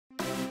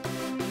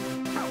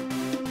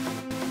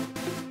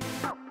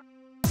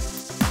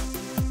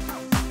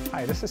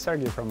Hi, this is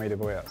Sergey from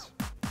AWS.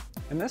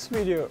 In this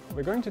video,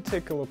 we're going to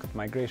take a look at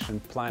migration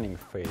planning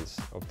phase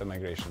of the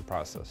migration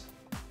process.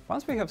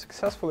 Once we have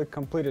successfully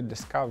completed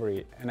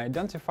discovery and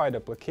identified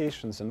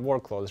applications and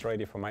workloads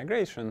ready for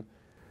migration,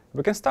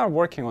 we can start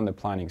working on the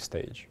planning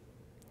stage.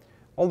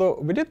 Although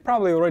we did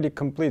probably already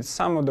complete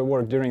some of the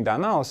work during the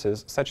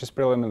analysis, such as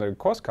preliminary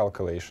cost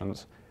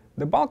calculations,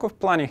 the bulk of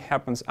planning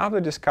happens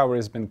after discovery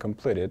has been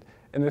completed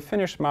and we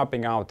finish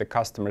mapping out the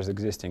customer's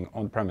existing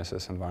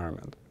on-premises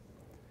environment.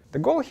 The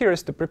goal here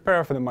is to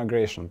prepare for the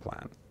migration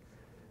plan,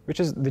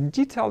 which is the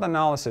detailed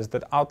analysis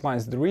that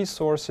outlines the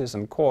resources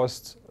and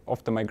costs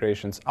of the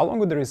migrations along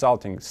with the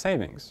resulting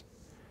savings.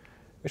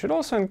 We should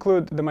also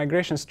include the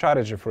migration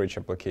strategy for each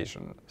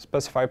application,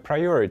 specify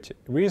priority,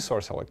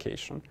 resource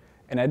allocation,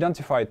 and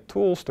identify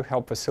tools to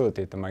help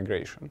facilitate the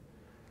migration.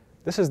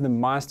 This is the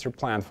master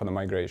plan for the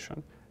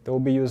migration that will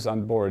be used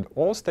on board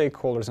all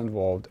stakeholders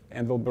involved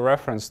and will be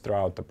referenced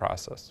throughout the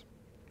process.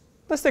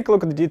 Let's take a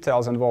look at the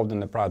details involved in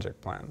the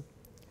project plan.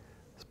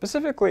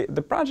 Specifically,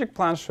 the project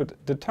plan should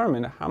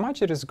determine how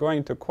much it is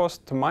going to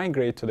cost to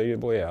migrate to the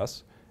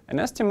AWS and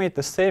estimate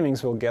the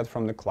savings we'll get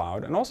from the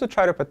cloud, and also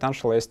try to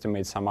potentially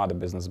estimate some other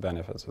business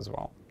benefits as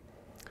well.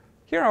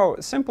 Here,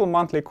 our simple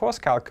monthly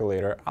cost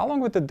calculator,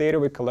 along with the data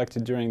we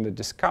collected during the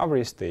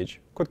discovery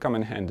stage, could come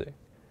in handy.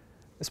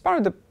 As part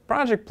of the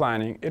project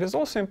planning, it is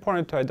also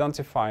important to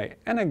identify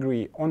and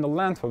agree on the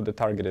length of the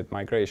targeted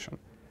migration.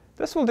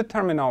 This will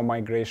determine our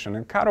migration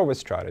and cutover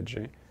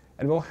strategy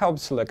and will help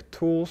select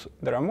tools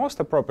that are most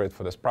appropriate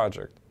for this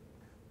project.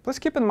 Please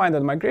keep in mind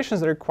that migrations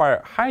that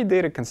require high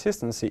data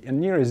consistency and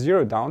near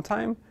zero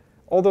downtime,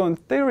 although in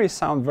theory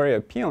sound very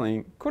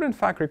appealing, could in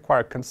fact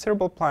require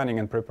considerable planning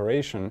and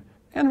preparation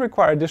and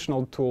require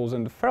additional tools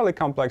and fairly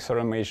complex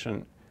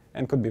automation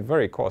and could be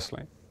very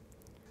costly.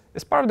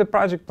 As part of the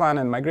project plan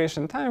and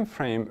migration time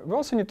frame, we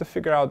also need to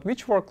figure out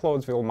which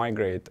workloads will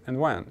migrate and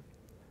when.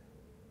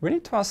 We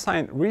need to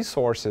assign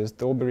resources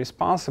that will be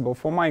responsible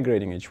for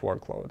migrating each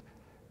workload.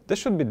 This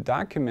should be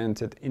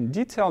documented in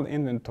detailed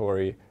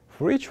inventory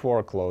for each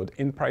workload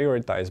in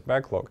prioritized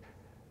backlog.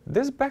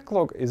 This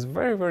backlog is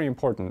very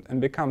important and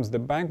becomes the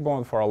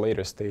backbone for our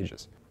later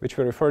stages, which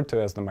we refer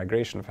to as the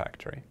migration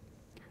factory.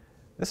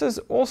 This is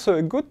also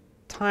a good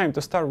time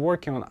to start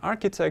working on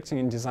architecting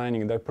and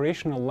designing the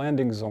operational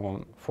landing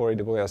zone for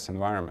AWS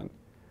environment.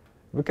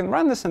 We can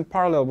run this in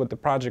parallel with the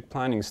project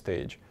planning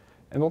stage,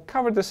 and we'll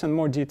cover this in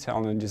more detail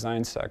in the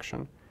design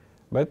section.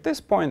 But at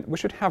this point, we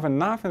should have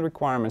enough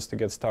requirements to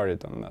get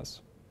started on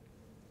this.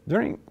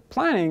 During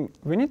planning,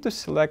 we need to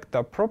select the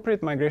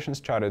appropriate migration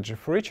strategy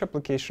for each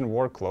application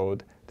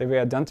workload that we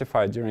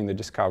identified during the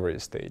discovery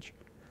stage.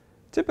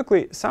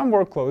 Typically, some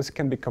workloads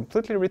can be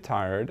completely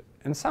retired,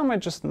 and some are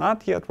just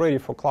not yet ready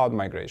for cloud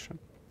migration.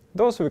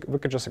 Those we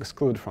could just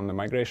exclude from the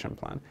migration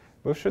plan,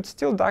 but we should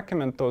still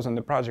document those in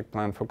the project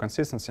plan for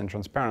consistency and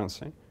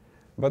transparency.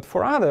 But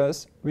for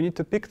others, we need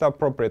to pick the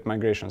appropriate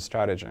migration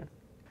strategy.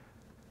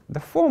 The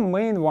four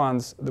main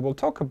ones that we'll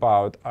talk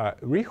about are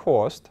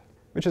rehost,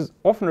 which is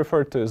often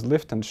referred to as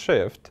lift and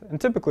shift, and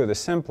typically the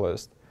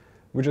simplest,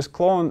 which is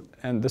clone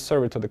and the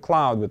server to the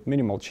cloud with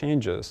minimal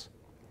changes.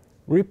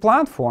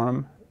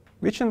 Replatform,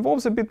 which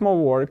involves a bit more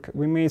work.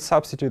 We may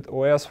substitute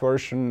OS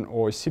version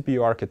or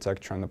CPU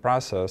architecture in the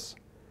process.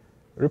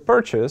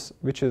 Repurchase,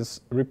 which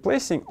is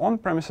replacing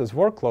on-premises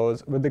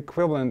workloads with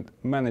equivalent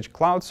managed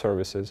cloud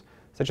services,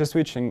 such as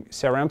switching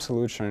CRM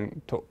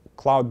solution to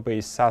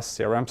cloud-based SaaS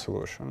CRM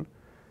solution.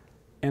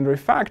 And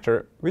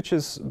refactor, which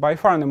is by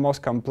far the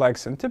most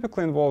complex and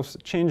typically involves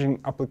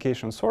changing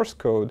application source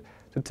code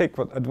to take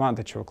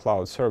advantage of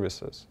cloud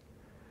services.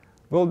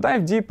 We'll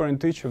dive deeper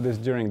into each of these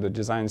during the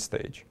design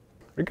stage.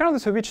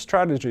 Regardless of which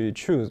strategy you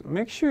choose,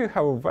 make sure you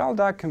have a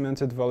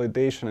well-documented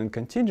validation and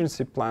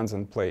contingency plans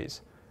in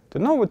place to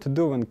know what to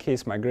do in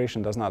case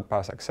migration does not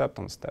pass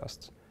acceptance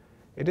tests.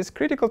 It is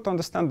critical to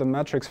understand the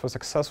metrics for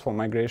successful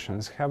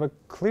migrations, have a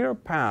clear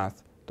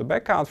path to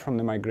back out from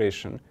the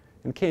migration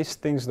in case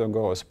things don't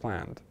go as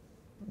planned.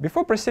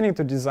 Before proceeding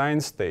to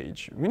design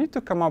stage, we need to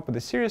come up with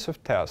a series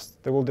of tests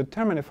that will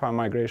determine if our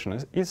migration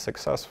is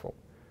successful.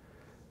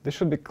 This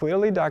should be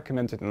clearly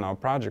documented in our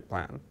project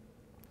plan.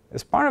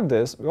 As part of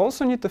this, we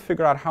also need to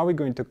figure out how we're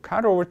going to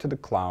cut over to the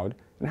cloud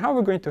and how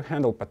we're going to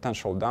handle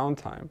potential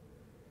downtime.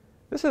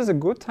 This is a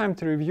good time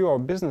to review our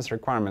business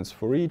requirements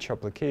for each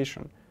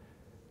application,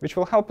 which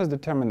will help us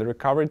determine the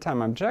recovery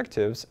time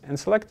objectives and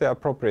select the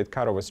appropriate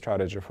cutover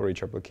strategy for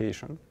each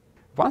application.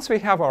 Once we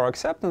have our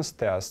acceptance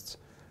tests,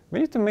 we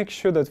need to make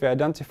sure that we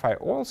identify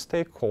all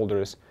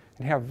stakeholders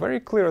and have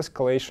very clear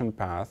escalation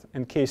path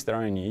in case there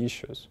are any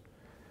issues.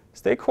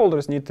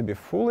 Stakeholders need to be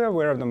fully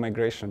aware of the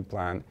migration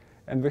plan,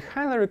 and we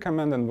highly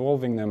recommend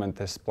involving them in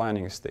test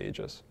planning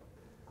stages.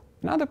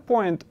 Another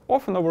point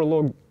often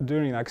overlooked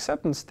during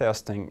acceptance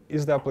testing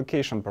is the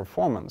application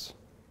performance.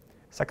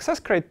 Success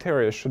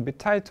criteria should be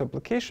tied to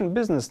application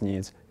business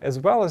needs as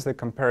well as the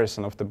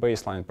comparison of the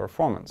baseline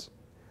performance.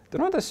 Do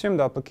not assume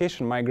the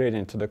application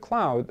migrating to the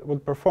cloud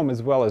would perform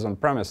as well as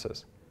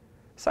on-premises.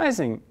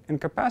 Sizing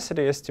and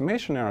capacity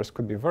estimation errors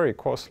could be very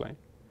costly.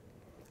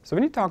 So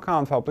we need to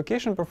account for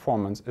application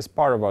performance as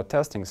part of our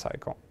testing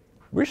cycle.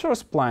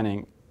 Resource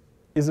planning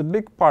is a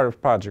big part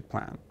of project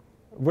plan.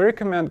 We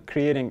recommend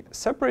creating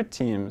separate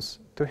teams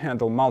to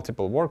handle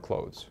multiple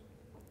workloads.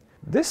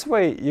 This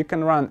way, you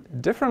can run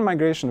different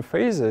migration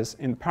phases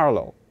in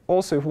parallel.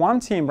 Also, if one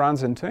team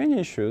runs into any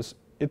issues,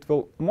 it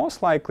will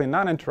most likely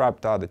not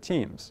interrupt other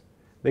teams.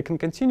 They can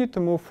continue to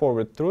move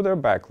forward through their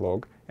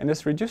backlog, and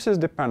this reduces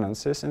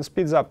dependencies and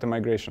speeds up the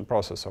migration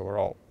process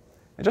overall.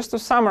 And just to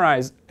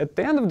summarize, at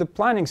the end of the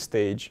planning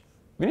stage,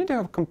 we need to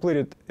have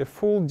completed a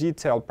full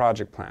detailed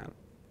project plan.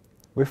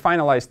 We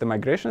finalized the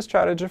migration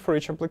strategy for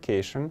each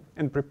application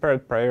and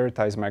prepared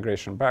prioritized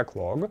migration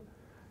backlog.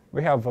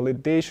 We have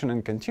validation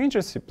and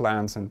contingency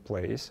plans in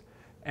place,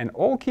 and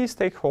all key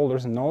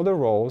stakeholders know their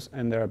roles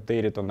and they're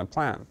updated on the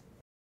plan.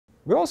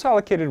 We also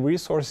allocated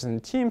resources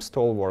and teams to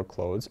all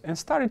workloads and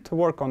started to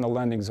work on the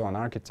landing zone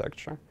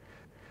architecture.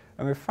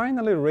 And we're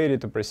finally ready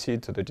to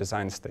proceed to the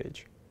design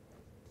stage.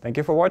 Thank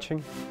you for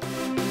watching.